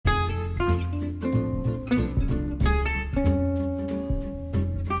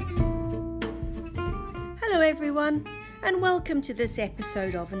everyone, and welcome to this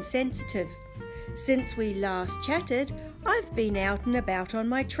episode of Insensitive. Since we last chatted, I've been out and about on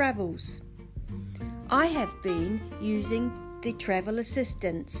my travels. I have been using the travel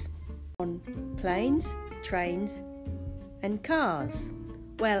assistants on planes, trains and cars.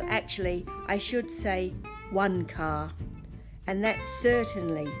 Well, actually, I should say one car, and that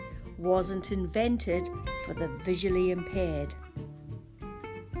certainly wasn't invented for the visually impaired.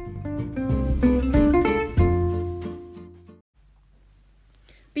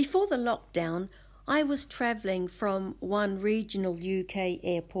 Before the lockdown, I was travelling from one regional UK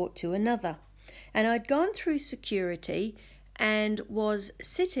airport to another, and I'd gone through security and was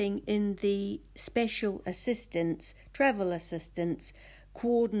sitting in the special assistants, travel assistants,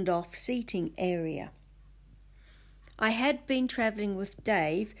 cordoned off seating area. I had been travelling with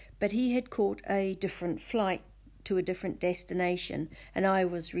Dave, but he had caught a different flight to a different destination, and I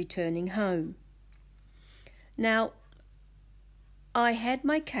was returning home. Now, I had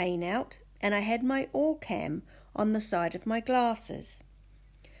my cane out and I had my Orcam on the side of my glasses.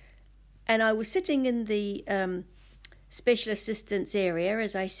 And I was sitting in the special assistance area,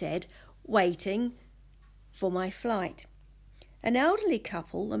 as I said, waiting for my flight. An elderly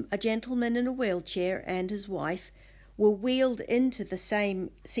couple, a gentleman in a wheelchair and his wife, were wheeled into the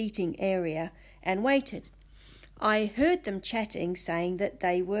same seating area and waited. I heard them chatting, saying that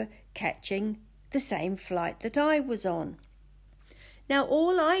they were catching the same flight that I was on. Now,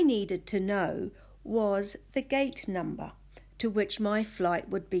 all I needed to know was the gate number to which my flight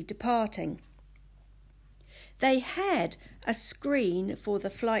would be departing. They had a screen for the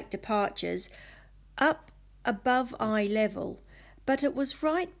flight departures up above eye level, but it was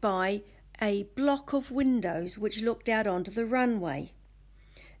right by a block of windows which looked out onto the runway.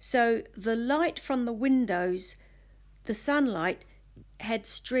 So the light from the windows, the sunlight, had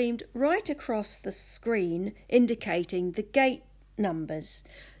streamed right across the screen, indicating the gate numbers.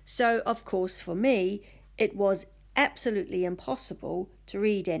 So, of course, for me, it was absolutely impossible to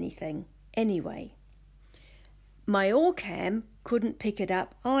read anything anyway. My Orcam couldn't pick it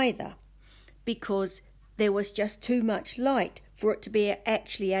up either, because there was just too much light for it to be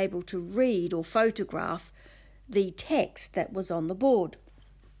actually able to read or photograph the text that was on the board.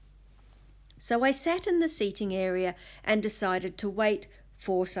 So I sat in the seating area and decided to wait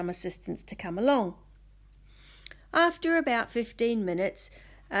for some assistance to come along. After about 15 minutes,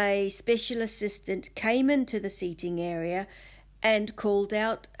 a special assistant came into the seating area and called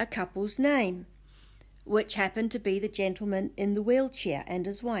out a couple's name, which happened to be the gentleman in the wheelchair and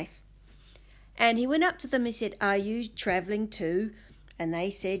his wife. And he went up to them and said, "Are you travelling too?" And they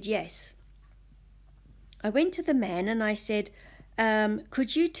said yes. I went to the man and I said,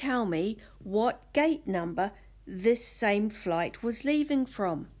 "Could you tell me what gate number this same flight was leaving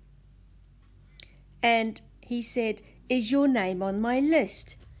from?" And he said, "Is your name on my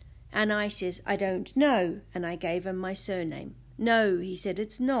list?" And I says, "I don't know." And I gave him my surname. "No," he said,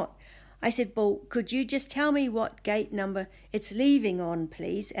 "it's not." I said, "Well, could you just tell me what gate number it's leaving on,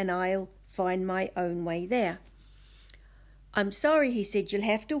 please, and I'll find my own way there." "I'm sorry," he said, "you'll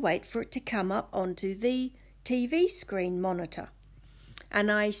have to wait for it to come up onto the TV screen monitor."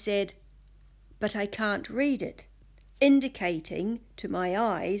 And I said, "But I can't read it," indicating to my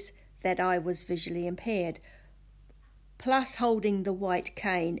eyes that I was visually impaired, plus holding the white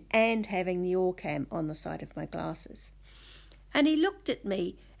cane and having the Orcam on the side of my glasses. And he looked at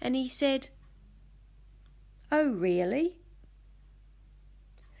me and he said, "Oh, really?"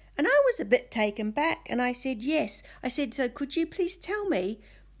 And I was a bit taken back, and I said, "Yes." I said, "So could you please tell me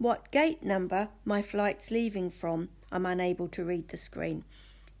what gate number my flight's leaving from? I'm unable to read the screen."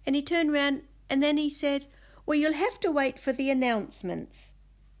 And he turned around and then he said, "Well, you'll have to wait for the announcements."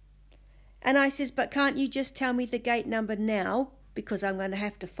 And I says, "But can't you just tell me the gate number now? Because I'm going to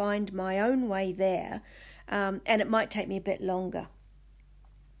have to find my own way there, and it might take me a bit longer."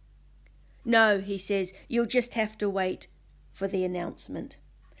 "No," he says, "you'll just have to wait for the announcement."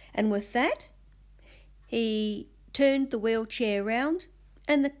 And with that, he turned the wheelchair round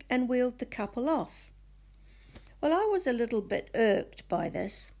and wheeled the couple off. Well, I was a little bit irked by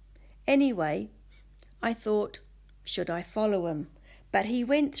this. Anyway, I thought, should I follow him? But he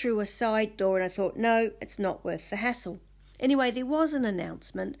went through a side door and I thought, no, it's not worth the hassle. Anyway, there was an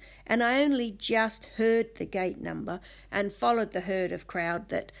announcement and I only just heard the gate number and followed the herd of crowd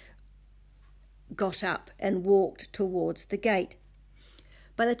that got up and walked towards the gate.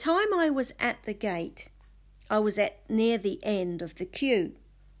 By the time I was at the gate, I was at near the end of the queue,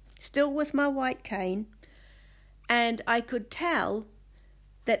 still with my white cane, and I could tell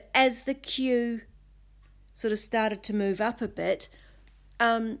that as the queue sort of started to move up a bit,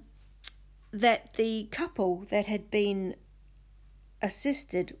 that the couple that had been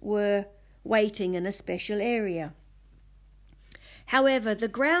assisted were waiting in a special area. However, the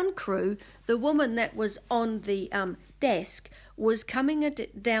ground crew, the woman that was on the desk, was coming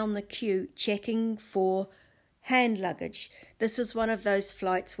down the queue checking for hand luggage. This was one of those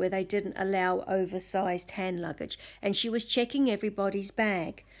flights where they didn't allow oversized hand luggage, and she was checking everybody's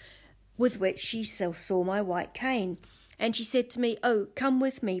bag, with which she saw my white cane. And she said to me, "Oh, come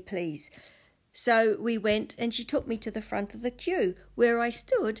with me, please." So we went, and she took me to the front of the queue, where I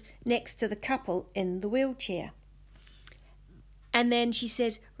stood next to the couple in the wheelchair. And then she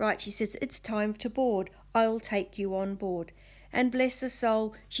said, "Right," she says, "it's time to board. I'll take you on board." And bless her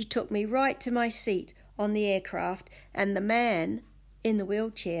soul, she took me right to my seat on the aircraft, and the man in the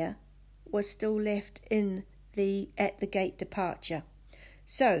wheelchair was still left at the gate departure.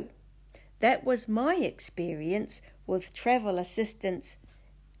 So that was my experience with travel assistance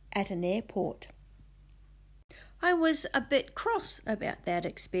at an airport. I was a bit cross about that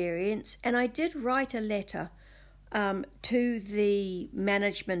experience, and I did write a letter to the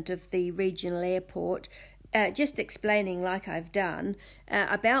management of the regional airport, just explaining, like I've done,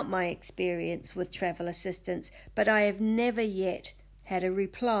 about my experience with travel assistance, but I have never yet had a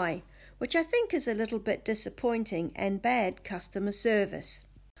reply, which I think is a little bit disappointing and bad customer service.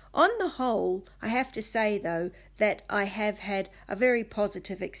 On the whole, I have to say, though, that I have had a very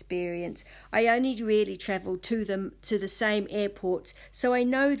positive experience. I only really travelled to the same airports, so I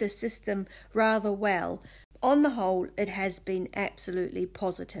know the system rather well. On the whole, it has been absolutely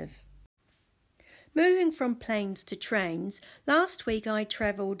positive. Moving from planes to trains, last week I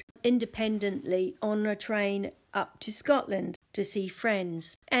travelled independently on a train up to Scotland to see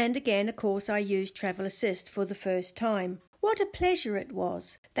friends. And again, of course, I used Travel Assist for the first time. What a pleasure it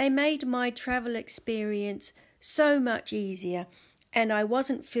was. They made my travel experience so much easier, and I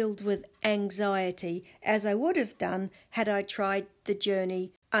wasn't filled with anxiety as I would have done had I tried the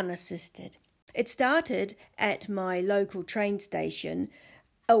journey unassisted. It started at my local train station.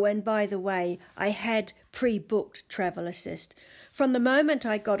 Oh, and by the way, I had pre-booked Travel Assist. From the moment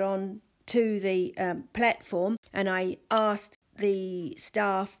I got on to the platform and I asked the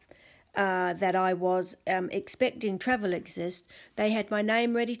staff that I was expecting Travel Assist, they had my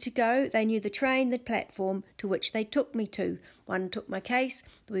name ready to go. They knew the train, the platform to which they took me to. One took my case,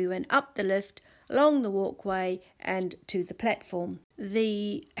 we went up the lift, along the walkway and to the platform.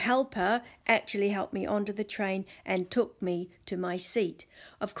 The helper actually helped me onto the train and took me to my seat.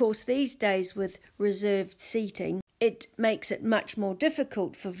 Of course, these days with reserved seating, it makes it much more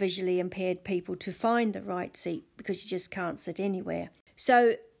difficult for visually impaired people to find the right seat because you just can't sit anywhere.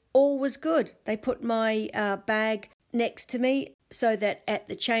 So all was good. They put my bag next to me so that at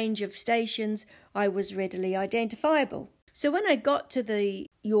the change of stations I was readily identifiable. So when I got to the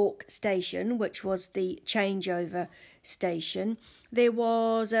York station, which was the changeover station, there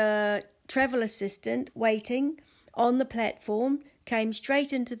was a travel assistant waiting on the platform, came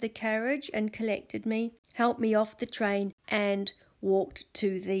straight into the carriage and collected me, helped me off the train and walked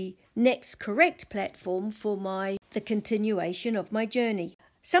to the next correct platform for the continuation of my journey.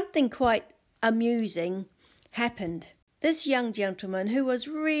 Something quite amusing happened. This young gentleman, who was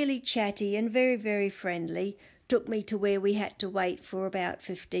really chatty and very, very friendly, took me to where we had to wait for about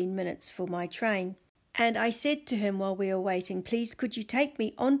 15 minutes for my train. And I said to him while we were waiting, "Please, could you take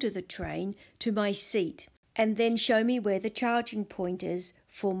me onto the train to my seat and then show me where the charging point is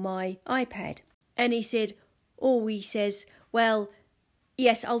for my iPad?" And he said, "Well,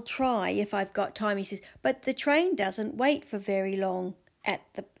 yes, I'll try if I've got time." He says, "But the train doesn't wait for very long at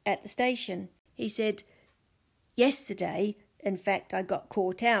the station." He said, "Yesterday, in fact, I got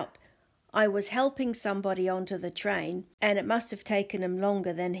caught out. I was helping somebody onto the train, and it must have taken him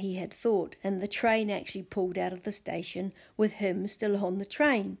longer than he had thought, and the train actually pulled out of the station with him still on the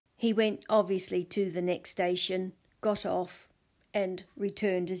train. He went obviously to the next station, got off, and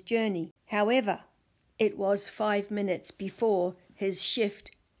returned his journey. However, it was 5 minutes before his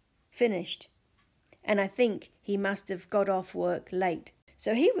shift finished, and I think he must have got off work late.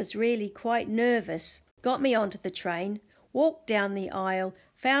 So he was really quite nervous, got me onto the train, walked down the aisle,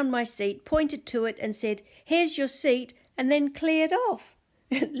 found my seat, pointed to it and said, 'Here's your seat,' and then cleared off.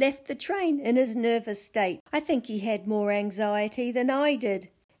 Left the train in his nervous state. I think he had more anxiety than I did.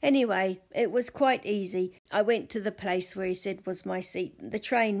 Anyway, it was quite easy. I went to the place where he said was my seat. The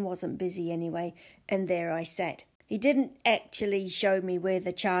train wasn't busy anyway, and there I sat. He didn't actually show me where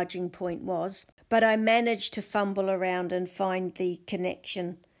the charging point was, but I managed to fumble around and find the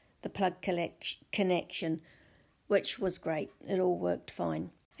connection, the plug connection, which was great. It all worked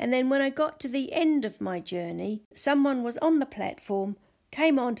fine. And then when I got to the end of my journey, someone was on the platform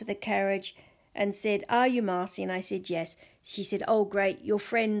came onto the carriage and said, "Are you Marcy?" And I said, "Yes." She said, "Oh, great, your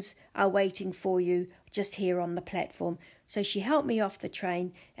friends are waiting for you just here on the platform." So she helped me off the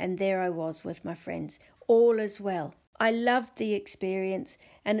train, and there I was with my friends. All is well. I loved the experience,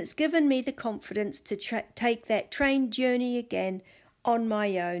 and it's given me the confidence to take that train journey again on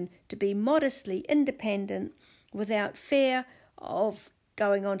my own, to be modestly independent without fear of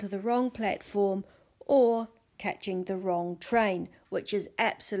going onto the wrong platform or catching the wrong train, which is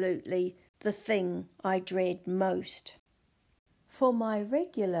absolutely the thing I dread most. For my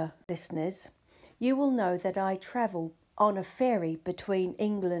regular listeners, you will know that I travel on a ferry between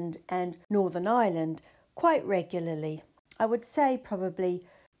England and Northern Ireland quite regularly. I would say probably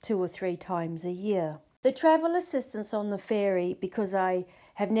 2 or 3 times a year. The travel assistance on the ferry, because I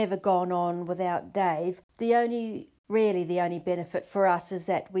have never gone on without Dave, the only benefit for us is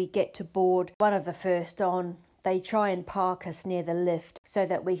that we get to board one of the first on. They try and park us near the lift so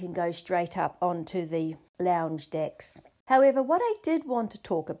that we can go straight up onto the lounge decks. However, what I did want to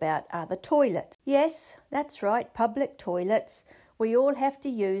talk about are the toilets. Yes, that's right, public toilets. We all have to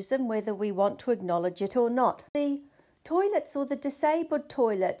use them whether we want to acknowledge it or not. The toilets, or the disabled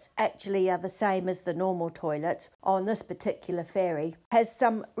toilets, actually are the same as the normal toilets on this particular ferry. Has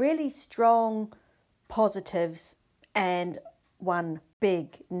some really strong positives and one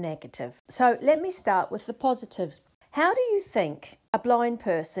big negative. So let me start with the positives. How do you think a blind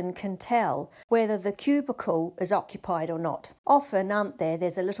person can tell whether the cubicle is occupied or not? Often, aren't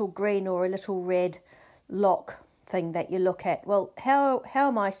there's a little green or a little red lock thing that you look at. Well, how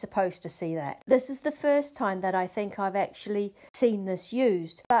am I supposed to see that? This is the first time that I think I've actually seen this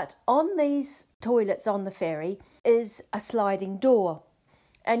used. But on these toilets on the ferry is a sliding door,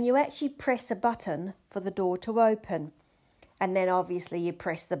 and you actually press a button for the door to open, and then obviously you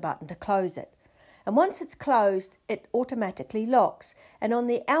press the button to close it. And once it's closed, it automatically locks, and on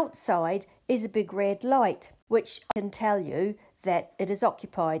the outside is a big red light which can tell you that it is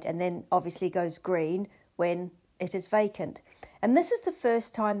occupied, and then obviously goes green when it is vacant. And this is the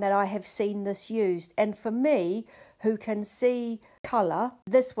first time that I have seen this used, and for me, who can see colour,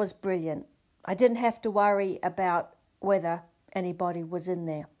 this was brilliant. I didn't have to worry about whether anybody was in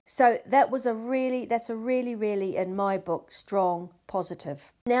there. So that's a really, in my book, strong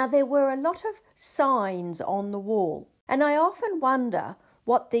positive. Now, there were a lot of signs on the wall, and I often wonder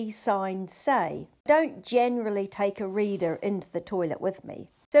what these signs say. I don't generally take a reader into the toilet with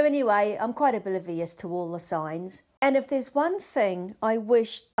me. So anyway, I'm quite oblivious to all the signs. And if there's one thing I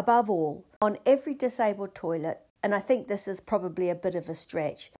wish above all on every disabled toilet, and I think this is probably a bit of a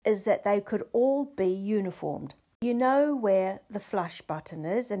stretch, is that they could all be uniformed. You know where the flush button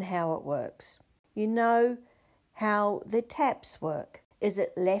is and how it works. You know how the taps work. Is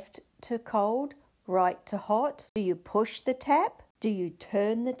it left to cold, right to hot? Do you push the tap? Do you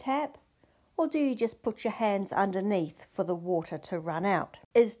turn the tap? Or do you just put your hands underneath for the water to run out?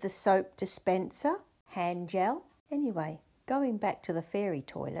 Is the soap dispenser hand gel? Anyway, going back to the ferry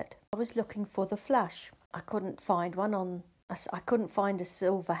toilet, I was looking for the flush. I couldn't find one I couldn't find a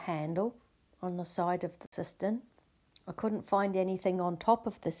silver handle on the side of the cistern. I couldn't find anything on top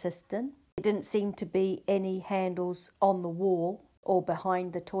of the cistern. There didn't seem to be any handles on the wall or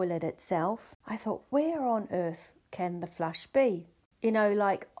behind the toilet itself. I thought, where on earth can the flush be? You know,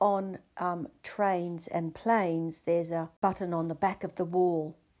 like on trains and planes, there's a button on the back of the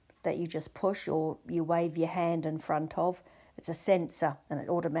wall that you just push or you wave your hand in front of. It's a sensor and it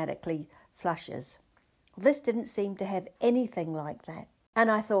automatically flushes. This didn't seem to have anything like that.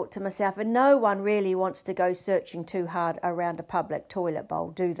 And I thought to myself, and no one really wants to go searching too hard around a public toilet bowl,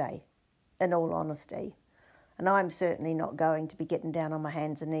 do they? In all honesty. And I'm certainly not going to be getting down on my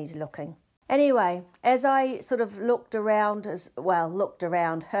hands and knees looking. Anyway, as I sort of looked around,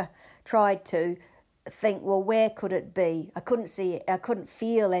 tried to think, well, where could it be? I couldn't see it. I couldn't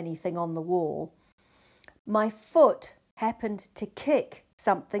feel anything on the wall. My foot happened to kick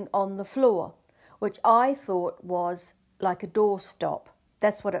something on the floor, which I thought was like a doorstop.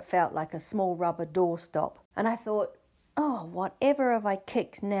 That's what it felt like, a small rubber doorstop. And I thought, oh, whatever have I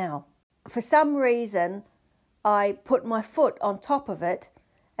kicked now? For some reason, I put my foot on top of it,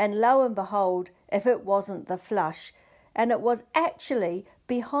 and lo and behold, if it wasn't the flush, and it was actually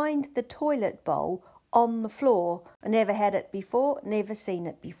behind the toilet bowl on the floor. I never had it before, never seen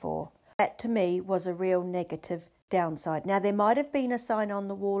it before. That to me was a real negative downside. Now, there might have been a sign on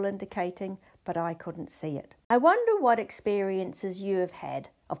the wall indicating, but I couldn't see it. I wonder what experiences you have had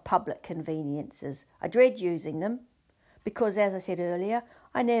of public conveniences. I dread using them because, as I said earlier,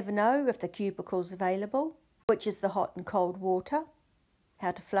 I never know if the cubicle's available, which is the hot and cold water,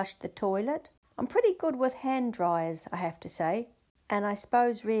 how to flush the toilet. I'm pretty good with hand dryers, I have to say, And I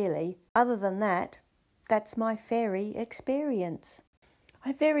suppose really, other than that, that's my ferry experience.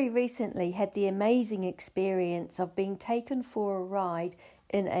 I very recently had the amazing experience of being taken for a ride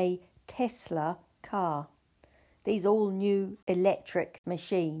in a Tesla car. These all new electric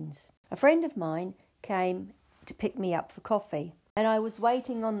machines. A friend of mine came to pick me up for coffee, and I was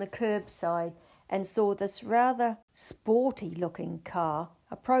waiting on the curbside and saw this rather sporty looking car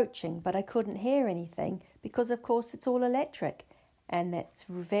approaching, but I couldn't hear anything because of course it's all electric and that's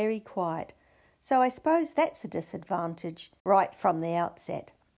very quiet. So I suppose that's a disadvantage right from the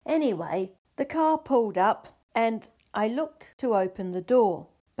outset. Anyway, the car pulled up and I looked to open the door,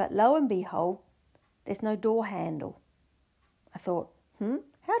 but lo and behold, there's no door handle. I thought,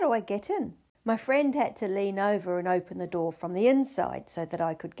 how do I get in? My friend had to lean over and open the door from the inside so that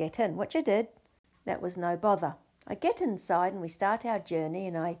I could get in, which I did. That was no bother. I get inside and we start our journey,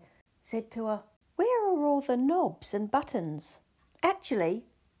 and I said to her, "Where are all the knobs and buttons? Actually,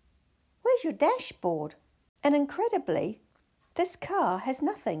 where's your dashboard?" And incredibly, this car has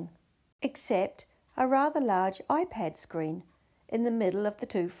nothing except a rather large iPad screen in the middle of the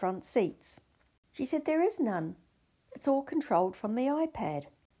two front seats. She said there is none. It's all controlled from the iPad.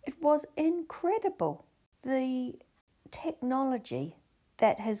 It was incredible. The technology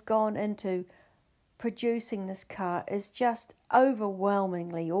that has gone into producing this car is just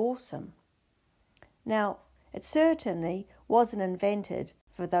overwhelmingly awesome. Now, it certainly wasn't invented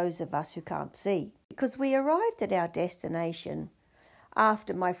for those of us who can't see, because we arrived at our destination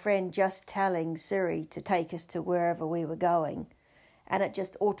after my friend just telling Siri to take us to wherever we were going, and it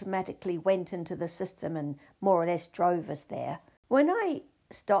just automatically went into the system and more or less drove us there. When I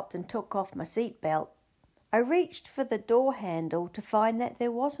stopped and took off my seatbelt, I reached for the door handle to find that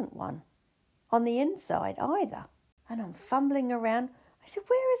there wasn't one on the inside either. And I'm fumbling around. I said,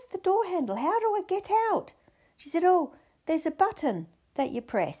 "Where is the door handle? How do I get out?" She said, "Oh, there's a button that you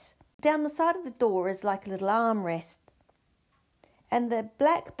press. Down the side of the door is like a little armrest. And the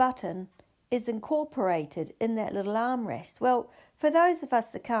black button is incorporated in that little armrest." Well, for those of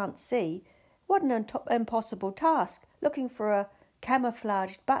us that can't see, what an impossible task, looking for a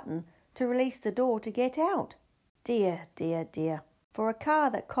camouflaged button to release the door to get out. Dear, dear, dear. For a car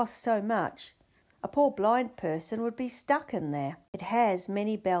that costs so much, a poor blind person would be stuck in there. It has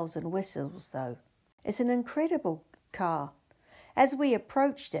many bells and whistles, though. It's an incredible car. As we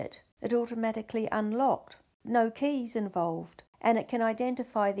approached it, it automatically unlocked. No keys involved. And it can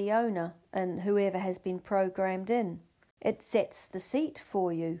identify the owner and whoever has been programmed in. It sets the seat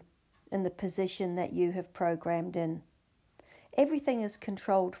for you in the position that you have programmed in. Everything is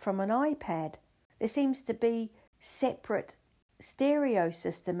controlled from an iPad. There seems to be separate stereo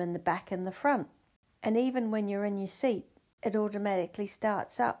system in the back and the front. And even when you're in your seat, it automatically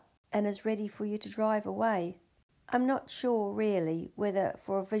starts up and is ready for you to drive away. I'm not sure really whether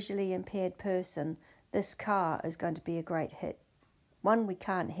for a visually impaired person this car is going to be a great hit. One, we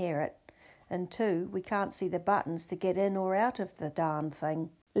can't hear it, and two, we can't see the buttons to get in or out of the darn thing,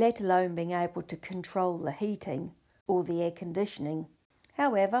 let alone being able to control the heating or the air conditioning.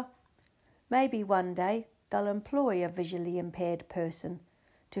 However, maybe one day they'll employ a visually impaired person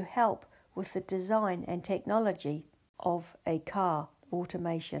to help with the design and technology of a car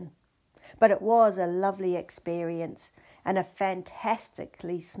automation. But it was a lovely experience and a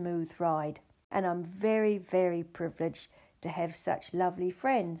fantastically smooth ride. And I'm very, very privileged to have such lovely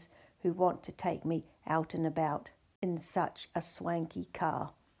friends who want to take me out and about in such a swanky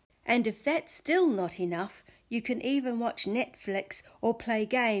car. And if that's still not enough, you can even watch Netflix or play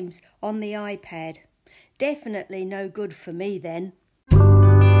games on the iPad. Definitely no good for me then.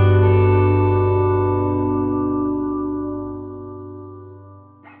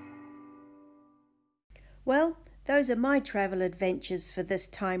 Well, those are my travel adventures for this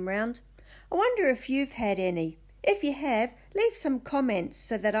time round. I wonder if you've had any. If you have, leave some comments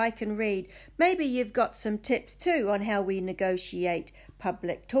so that I can read. Maybe you've got some tips too on how we negotiate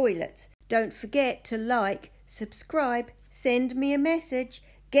public toilets. Don't forget to like, subscribe, send me a message,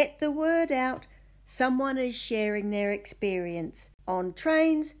 get the word out. Someone is sharing their experience on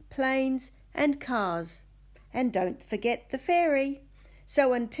trains, planes and cars. And don't forget the ferry.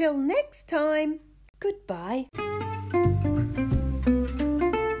 So until next time, goodbye.